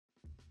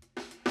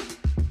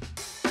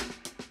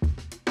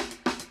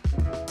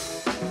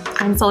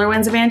I'm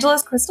SolarWinds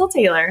evangelist Crystal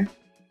Taylor.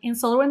 In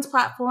SolarWinds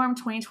Platform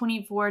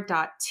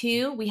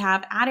 2024.2, we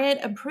have added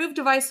improved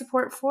device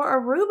support for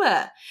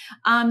Aruba.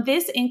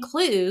 This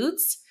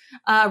includes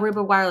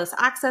Aruba wireless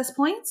access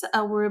points,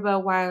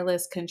 Aruba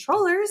wireless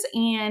controllers,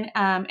 and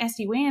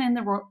SD-WAN in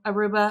the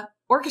Aruba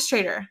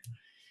orchestrator.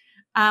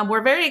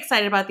 We're very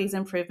excited about these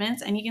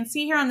improvements, and you can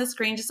see here on the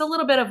screen just a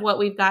little bit of what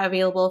we've got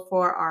available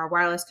for our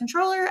wireless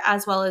controller,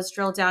 as well as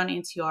drill down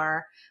into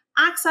our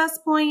access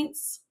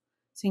points.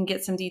 So you can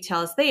get some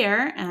details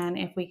there. And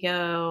if we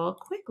go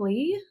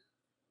quickly,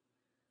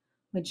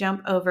 we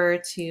jump over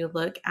to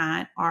look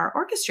at our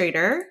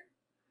orchestrator.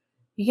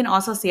 You can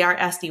also see our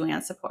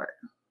SD-WAN support.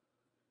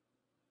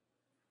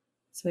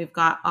 So we've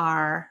got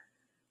our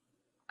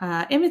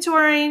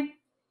inventory,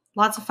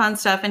 lots of fun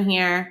stuff in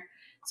here.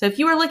 So if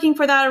you are looking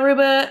for that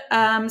Aruba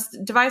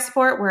device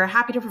support, we're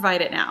happy to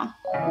provide it now.